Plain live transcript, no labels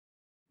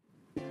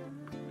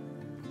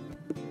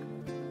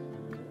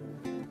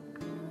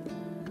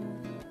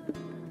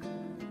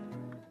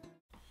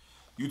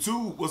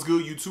YouTube, what's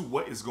good, YouTube?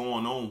 What is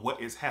going on?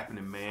 What is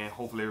happening, man?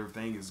 Hopefully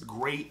everything is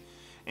great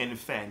and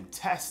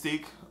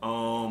fantastic.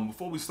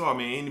 Before we start,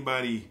 man,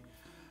 anybody,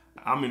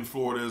 I'm in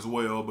Florida as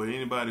well, but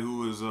anybody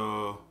who is,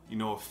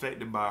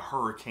 affected by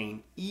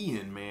Hurricane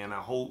Ian, man, I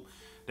hope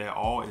that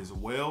all is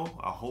well.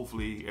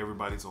 Hopefully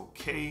everybody's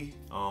okay.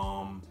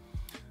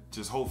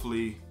 Just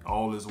hopefully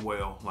all is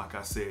well. Like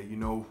I said,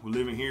 we're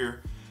living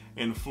here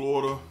in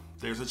Florida.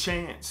 There's a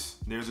chance,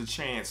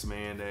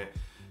 man, that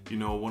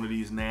one of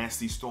these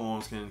nasty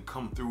storms can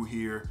come through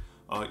here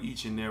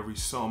each and every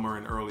summer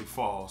and early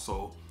fall.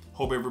 So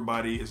hope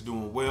everybody is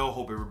doing well.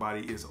 Hope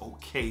everybody is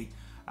okay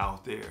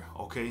out there.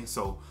 Okay,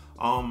 so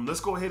let's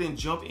go ahead and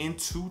jump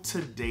into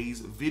today's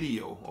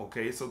video.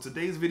 Okay, so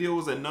today's video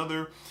is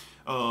another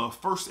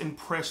first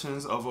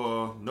impressions of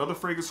another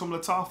fragrance from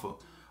Lattafa,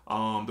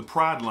 the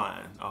Pride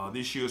line.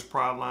 This year's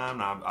Pride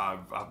line.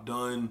 I've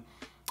done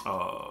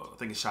I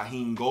think it's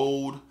Shaheen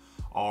Gold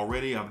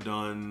already. I've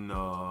done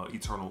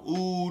Eternal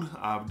Oud,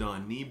 I've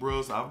done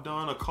Nebras, I've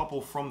done a couple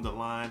from the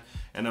line,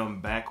 and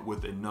I'm back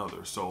with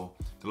another. So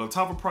the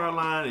Lattafa Pride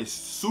line is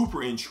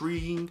super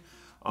intriguing,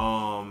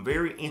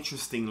 very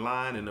interesting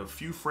line, and a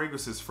few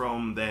fragrances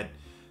from that,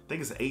 I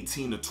think it's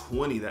 18 to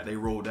 20 that they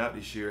rolled out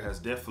this year, has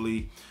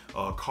definitely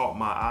caught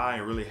my eye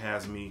and really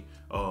has me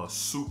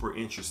super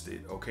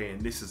interested. Okay,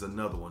 and this is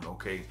another one.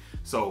 Okay,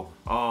 so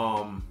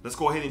let's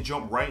go ahead and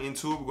jump right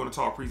into it. We're going to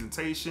talk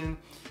presentation,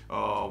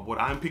 what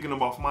I'm picking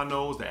up off my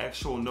nose, the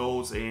actual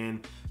notes,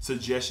 and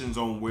suggestions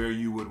on where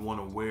you would want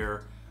to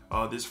wear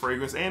this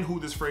fragrance and who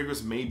this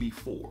fragrance may be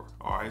for.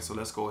 All right, so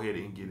let's go ahead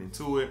and get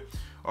into it.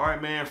 All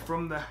right, man,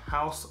 from the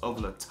house of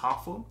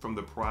Lattafa, from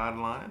the Pride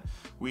line,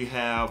 we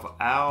have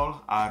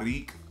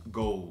Areeq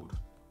Gold.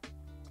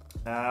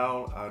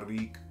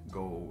 Areeq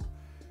Gold.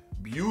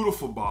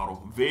 Beautiful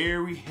bottle,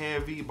 very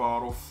heavy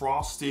bottle,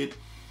 frosted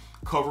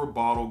cover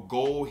bottle,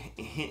 gold,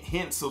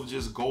 hints of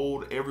just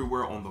gold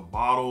everywhere on the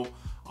bottle.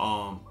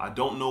 I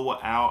don't know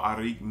what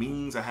Areeq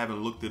means. I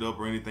haven't looked it up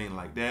or anything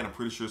like that. I'm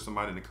pretty sure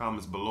somebody in the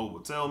comments below will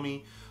tell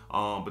me.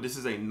 But this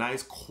is a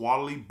nice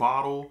quality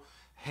bottle,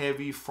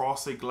 heavy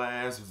frosted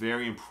glass.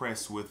 Very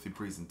impressed with the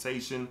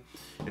presentation.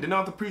 And then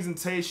after the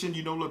presentation,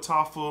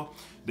 Lattafa,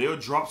 they'll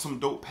drop some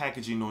dope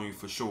packaging on you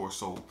for sure.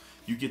 So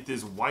you get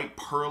this white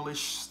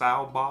pearlish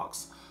style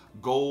box,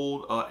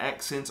 gold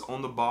accents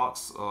on the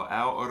box,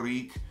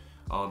 Areeq,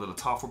 the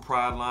Lattafa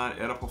Pride line,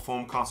 Edible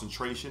Foam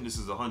concentration. This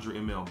is a 100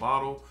 ml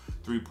bottle,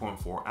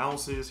 3.4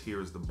 ounces.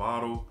 Here's the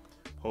bottle.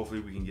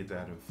 Hopefully we can get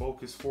that in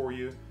focus for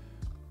you.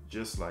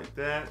 Just like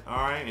that.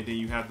 All right, and then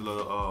you have the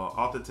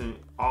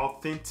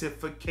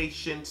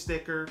authentication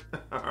sticker.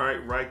 All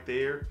right, right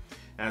there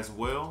as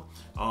well.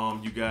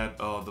 You got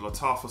the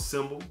Lattafa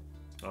symbol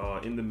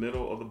in the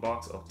middle of the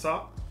box up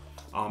top.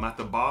 At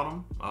the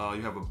bottom,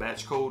 you have a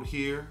batch code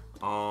here,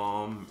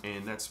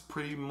 and that's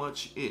pretty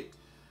much it.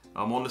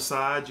 On the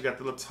side, you got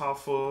the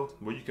Lattafa,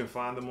 where you can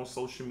find them on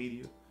social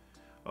media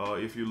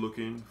if you're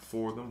looking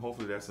for them.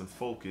 Hopefully that's in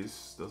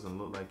focus. Doesn't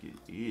look like it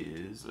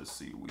is. Let's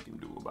see what we can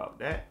do about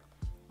that.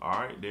 All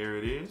right, there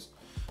it is.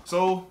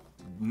 So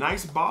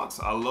nice box.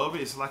 I love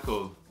it. It's like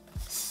a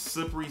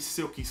slippery,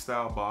 silky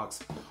style box.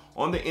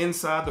 On the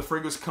inside, the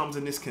fragrance comes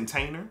in this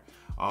container.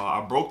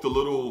 I broke the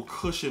little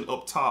cushion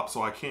up top,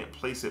 so I can't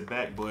place it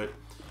back, but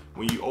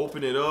when you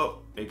open it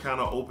up, it kind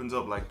of opens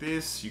up like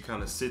this. You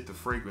kind of sit the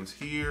fragrance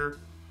here,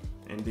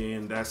 and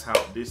then that's how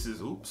this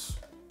is. Oops,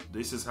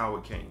 this is how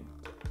it came.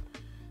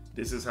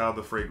 This is how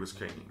the fragrance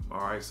came.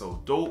 All right,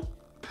 so dope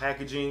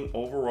packaging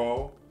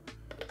overall.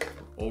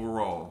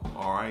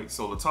 All right,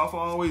 so Lattafa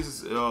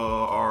always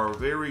are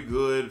very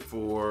good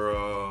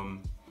for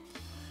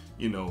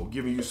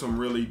giving you some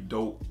really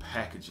dope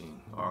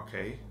packaging.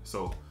 Okay,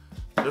 so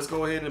let's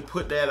go ahead and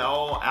put that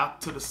all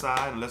out to the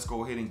side, and let's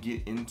go ahead and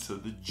get into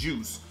the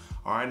juice.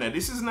 All right, now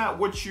this is not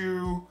what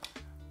you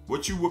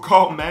would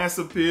call mass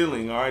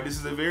appealing. All right, this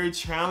is a very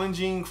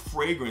challenging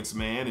fragrance,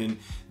 man, and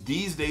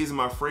these days in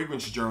my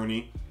fragrance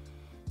journey,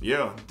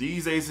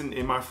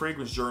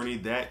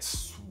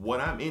 that's what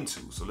I'm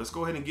into. So let's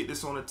go ahead and get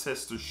this on a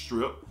tester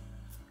strip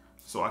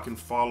so I can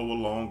follow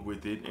along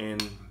with it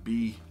and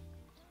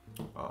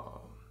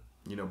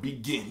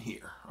begin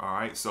here. All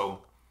right,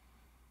 so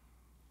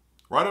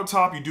right up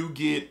top, you do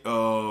get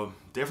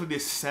definitely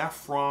this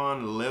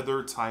saffron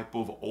leather type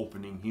of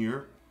opening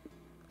here,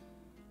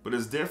 but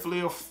it's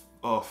definitely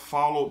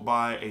followed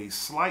by a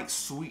slight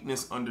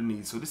sweetness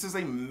underneath. So this is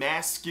a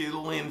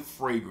masculine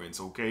fragrance,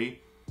 okay?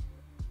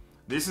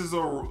 This is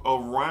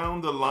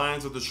around the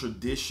lines of the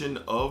tradition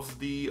of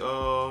the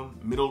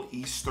Middle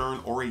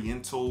Eastern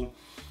Oriental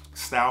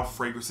style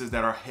fragrances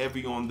that are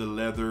heavy on the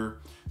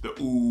leather, the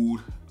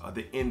oud,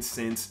 the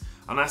incense.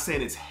 I'm not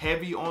saying it's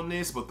heavy on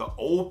this, but the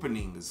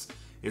opening is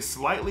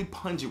slightly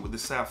pungent with the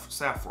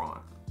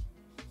saffron.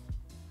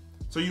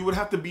 So you would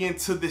have to be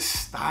into this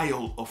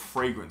style of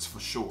fragrance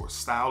for sure,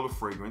 style of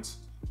fragrance.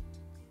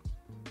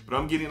 But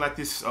I'm getting like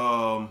this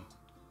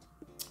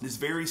this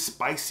very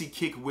spicy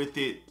kick with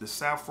it, the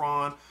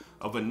saffron,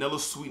 a vanilla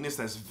sweetness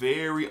that's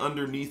very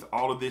underneath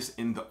all of this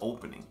in the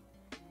opening.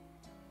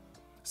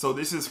 So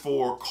this is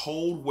for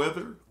cold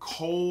weather,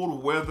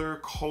 cold weather,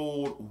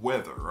 cold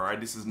weather. All right,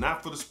 this is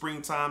not for the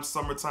springtime,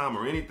 summertime,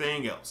 or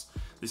anything else.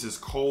 This is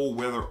cold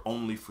weather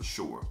only for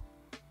sure.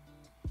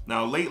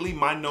 Now, lately,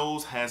 my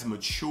nose has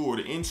matured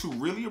into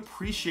really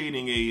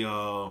appreciating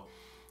a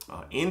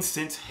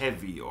incense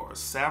heavy or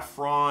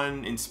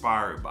saffron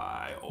inspired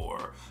by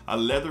or a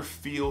leather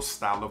feel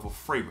style of a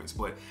fragrance.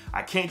 But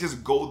I can't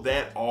just go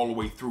that all the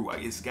way through.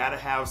 It's got to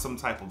have some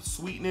type of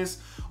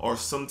sweetness or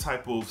some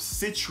type of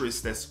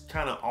citrus that's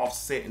kind of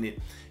offsetting it.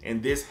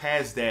 And this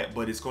has that,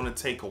 but it's going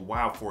to take a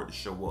while for it to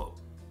show up.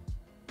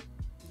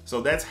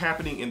 So that's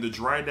happening in the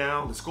dry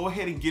down. Let's go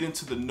ahead and get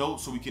into the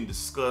notes so we can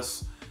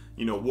discuss,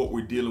 you know, what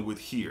we're dealing with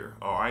here.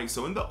 All right,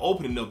 so in the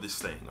opening of this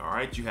thing, all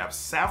right, you have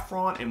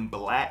saffron and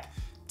black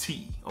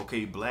tea.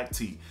 Okay, black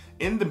tea.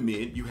 In the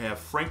mid, you have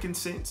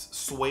frankincense,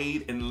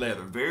 suede, and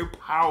leather. Very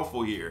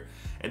powerful here.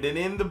 And then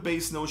in the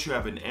base notes, you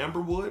have an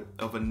amberwood,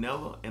 a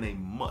vanilla, and a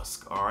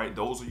musk. All right,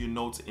 those are your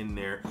notes in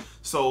there.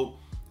 So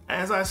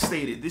as I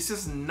stated, this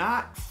is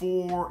not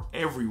for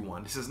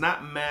everyone. This is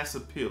not mass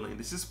appealing.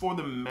 This is for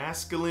the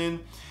masculine,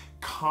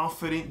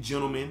 confident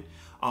gentleman.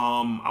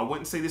 I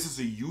wouldn't say this is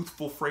a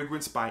youthful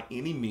fragrance by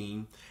any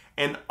mean.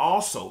 And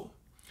also,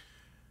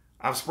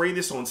 I've sprayed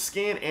this on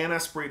skin and I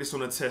sprayed this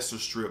on a tester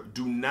strip.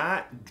 Do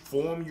not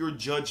form your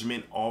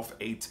judgment off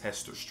a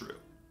tester strip.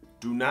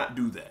 Do not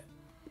do that.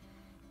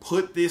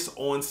 Put this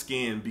on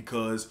skin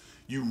because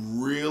you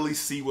really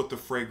see what the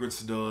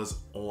fragrance does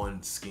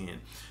on skin.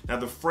 Now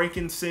the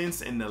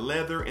frankincense and the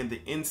leather and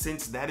the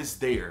incense, that is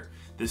there.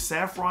 The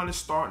saffron is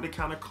starting to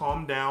kind of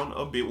calm down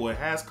a bit. Well, it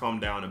has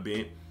calmed down a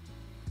bit.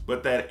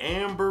 But that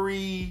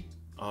ambery,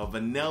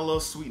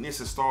 vanilla sweetness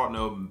is starting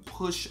to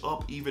push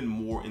up even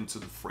more into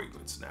the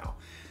fragrance now.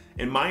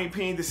 In my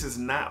opinion, this is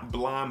not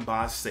blind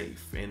buy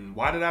safe. And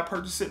why did I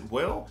purchase it?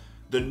 Well,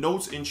 the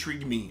notes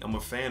intrigue me. I'm a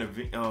fan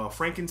of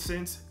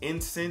frankincense,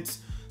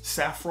 incense,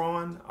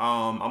 saffron.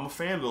 I'm a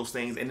fan of those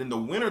things. And in the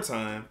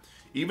wintertime,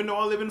 even though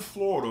I live in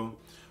Florida,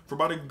 for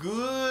about a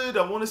good,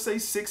 I want to say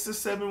 6 to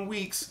 7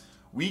 weeks,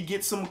 we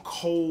get some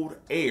cold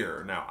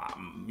air. Now,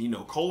 you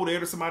know, cold air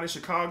to somebody in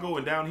Chicago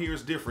and down here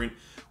is different.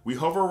 We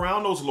hover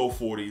around those low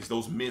 40s,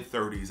 those mid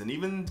 30s, and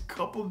even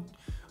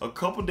a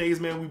couple days,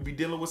 man, we'd be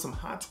dealing with some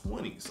high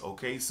 20s,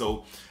 okay?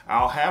 So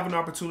I'll have an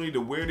opportunity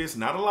to wear this,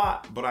 not a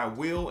lot, but I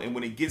will, and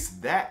when it gets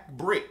that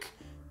brick,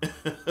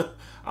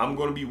 I'm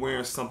gonna be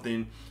wearing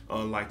something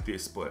like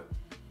this, but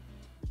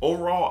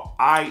overall,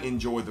 I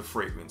enjoy the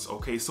fragrance,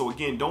 okay? So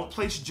again, don't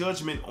place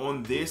judgment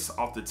on this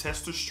off the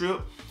tester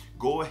strip.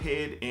 Go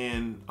ahead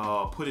and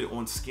put it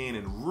on skin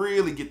and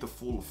really get the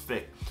full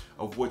effect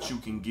of what you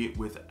can get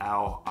with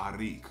our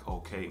Areeq,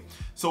 okay?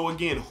 So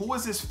again, who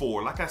is this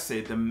for? Like I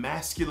said, the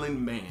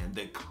masculine man,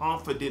 the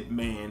confident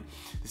man.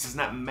 This is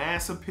not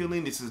mass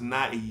appealing. This is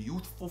not a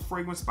youthful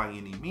fragrance by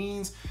any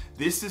means.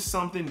 This is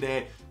something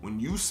that when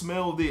you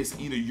smell this,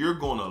 either you're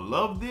gonna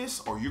love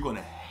this or you're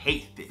gonna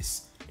hate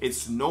this.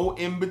 It's no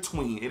in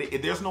between.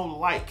 There's no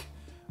like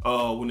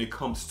when it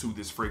comes to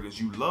this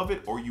fragrance. You love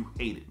it or you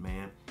hate it,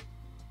 man.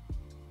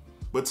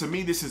 But to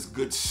me, this is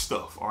good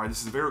stuff, all right?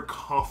 This is a very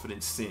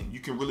confident scent. You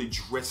can really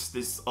dress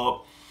this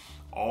up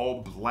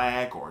all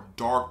black or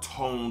dark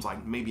tones,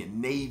 like maybe a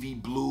navy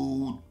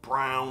blue,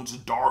 browns,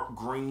 dark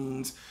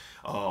greens,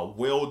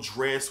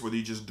 well-dressed, whether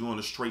you're just doing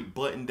a straight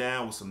button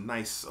down with some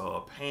nice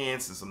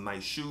pants and some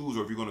nice shoes,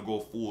 or if you're gonna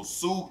go full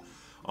suit.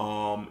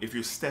 If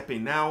you're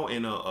stepping out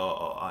in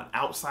an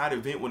outside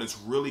event when it's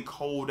really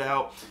cold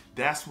out,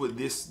 that's what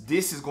this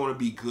is going to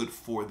be good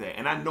for that.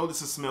 And I know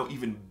this will smell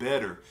even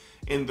better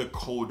in the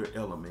colder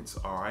elements.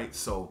 All right,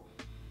 so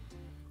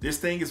this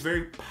thing is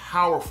very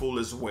powerful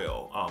as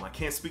well. I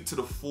can't speak to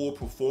the full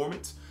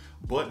performance,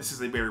 but this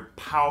is a very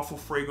powerful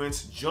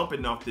fragrance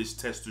jumping off this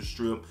tester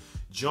strip,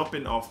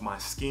 jumping off my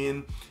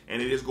skin,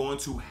 and it is going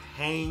to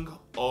hang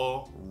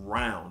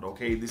around.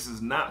 Okay, this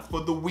is not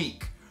for the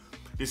weak.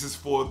 This is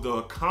for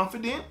the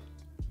confident,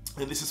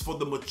 and this is for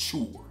the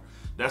mature.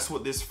 That's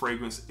what this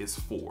fragrance is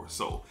for.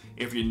 So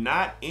if you're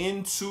not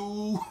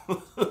into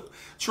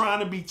trying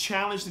to be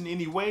challenged in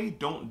any way,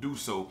 don't do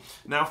so.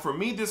 Now for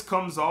me, this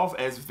comes off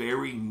as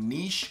very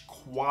niche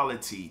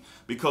quality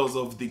because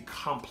of the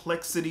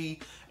complexity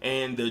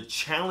and the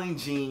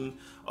challenging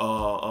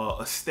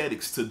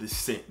aesthetics to this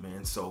scent,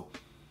 man. So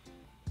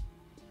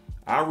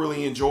I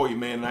really enjoy it,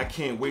 man, and I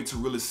can't wait to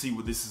really see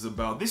what this is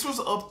about. This was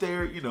up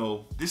there, you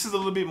know, this is a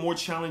little bit more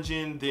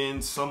challenging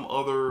than some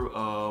other,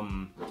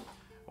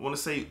 I want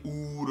to say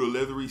oud or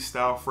leathery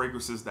style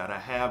fragrances that I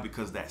have,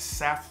 because that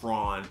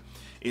saffron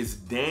is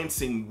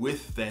dancing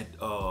with that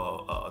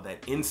that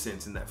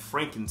incense and that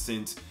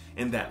frankincense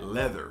and that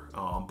leather.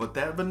 But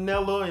that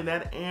vanilla and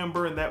that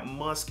amber and that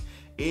musk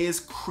is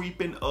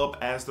creeping up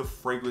as the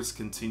fragrance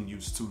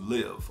continues to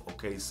live,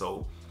 okay?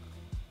 So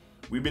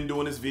we've been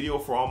doing this video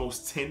for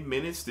almost 10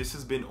 minutes. This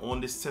has been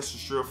on this tester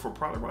strip for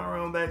probably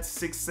around that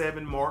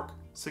 6-7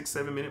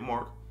 minute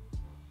mark.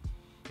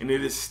 And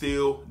it is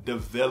still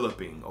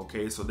developing,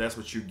 okay? So that's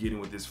what you're getting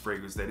with this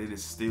fragrance, that it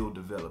is still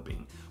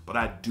developing. But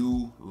I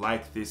do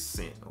like this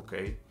scent,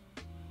 okay?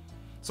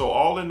 So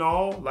all in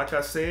all, like I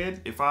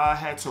said, if I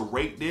had to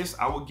rate this,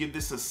 I would give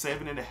this a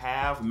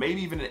 7.5,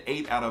 maybe even an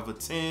 8 out of a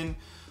 10.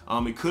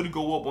 It could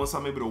go up once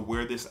I'm able to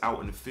wear this out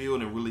in the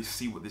field and really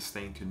see what this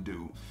thing can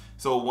do.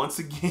 So once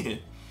again,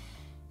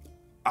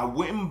 I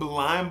wouldn't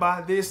blind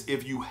by this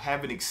if you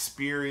haven't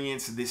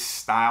experienced this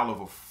style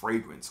of a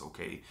fragrance,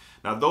 okay?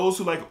 Now, those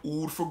who like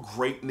oud for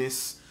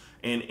greatness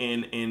and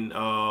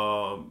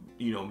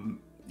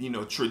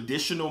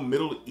traditional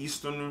Middle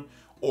Eastern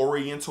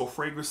Oriental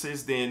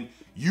fragrances, then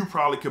you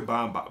probably could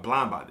blind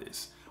by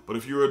this. But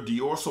if you're a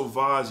Dior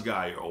Sauvage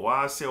guy, or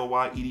YSL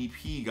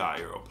EDP guy,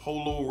 or a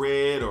Polo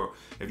Red, or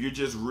if you're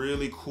just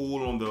really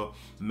cool on the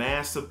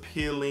mass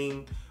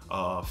appealing,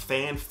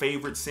 fan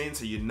favorite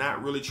scents, and you're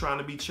not really trying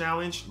to be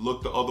challenged,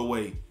 look the other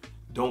way.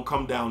 Don't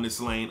come down this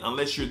lane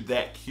unless you're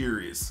that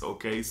curious,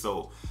 okay?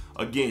 So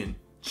again,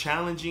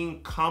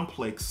 challenging,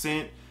 complex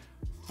scent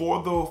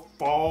for the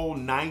fall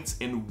nights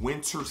and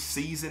winter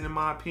season, in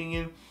my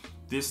opinion.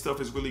 This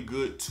stuff is really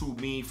good to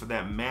me for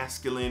that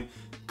masculine,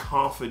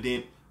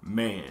 confident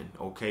man,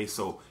 okay?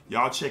 So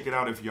y'all check it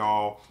out if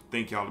y'all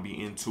think y'all to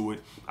be into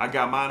it. I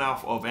got mine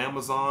off of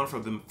Amazon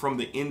from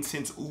the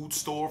Intense Oud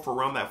store for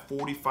around that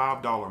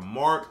 $45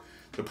 mark.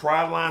 The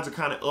Pride lines are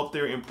kind of up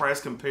there in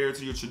price compared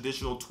to your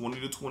traditional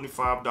 $20 to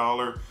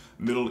 $25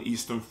 Middle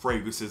Eastern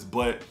fragrances,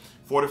 but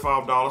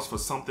 $45 for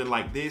something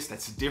like this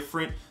that's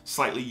different,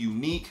 slightly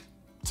unique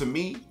to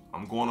me,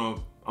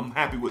 I'm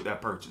happy with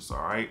that purchase,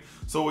 all right?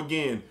 So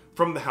again,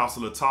 from the House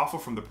of Lattafa,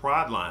 from the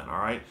Pride line, all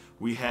right,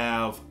 we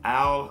have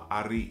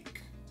Areeq.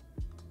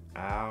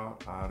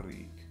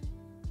 Areeq.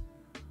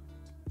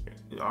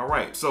 All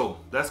right, so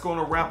that's going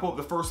to wrap up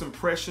the first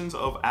impressions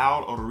of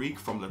Areeq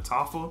from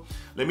Lattafa.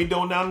 Let me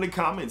know down in the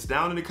comments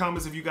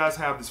if you guys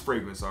have this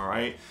fragrance, all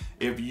right?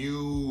 If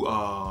you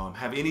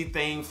have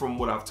anything from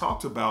what I've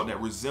talked about that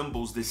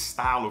resembles this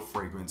style of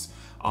fragrance,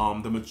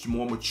 the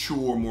more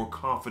mature, more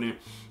confident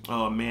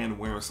man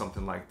wearing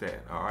something like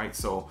that, all right?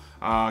 So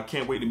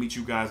can't wait to meet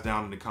you guys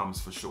down in the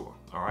comments for sure,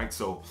 all right?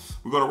 So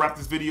we're going to wrap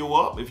this video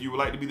up. If you would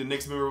like to be the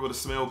next member of the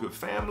Smell Good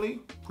family,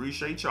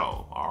 appreciate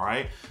y'all, all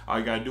right? All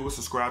you got to do is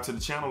subscribe to the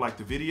channel, like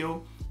the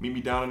video, meet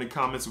me down in the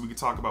comments so we can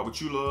talk about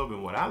what you love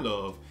and what I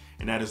love,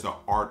 and that is the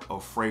art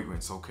of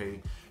fragrance,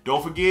 okay?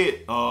 Don't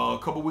forget, a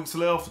couple weeks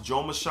left,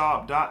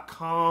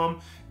 jomashop.com,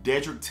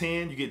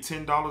 Dedrick10, you get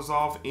 $10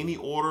 off any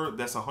order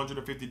that's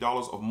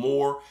 $150 or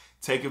more.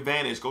 Take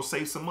advantage, go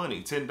save some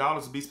money,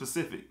 $10 to be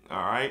specific,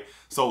 all right?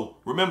 So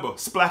remember,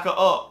 splacker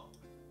up.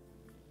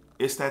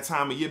 It's that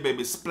time of year,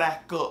 baby,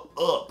 splacker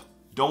up.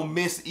 Don't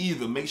miss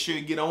either, make sure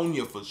you get on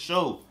you for sure,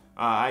 all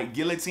right?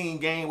 Guillotine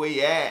gang, where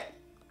you at?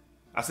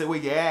 I said, where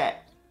you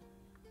at?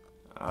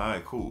 All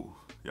right, cool,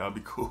 y'all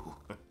be cool.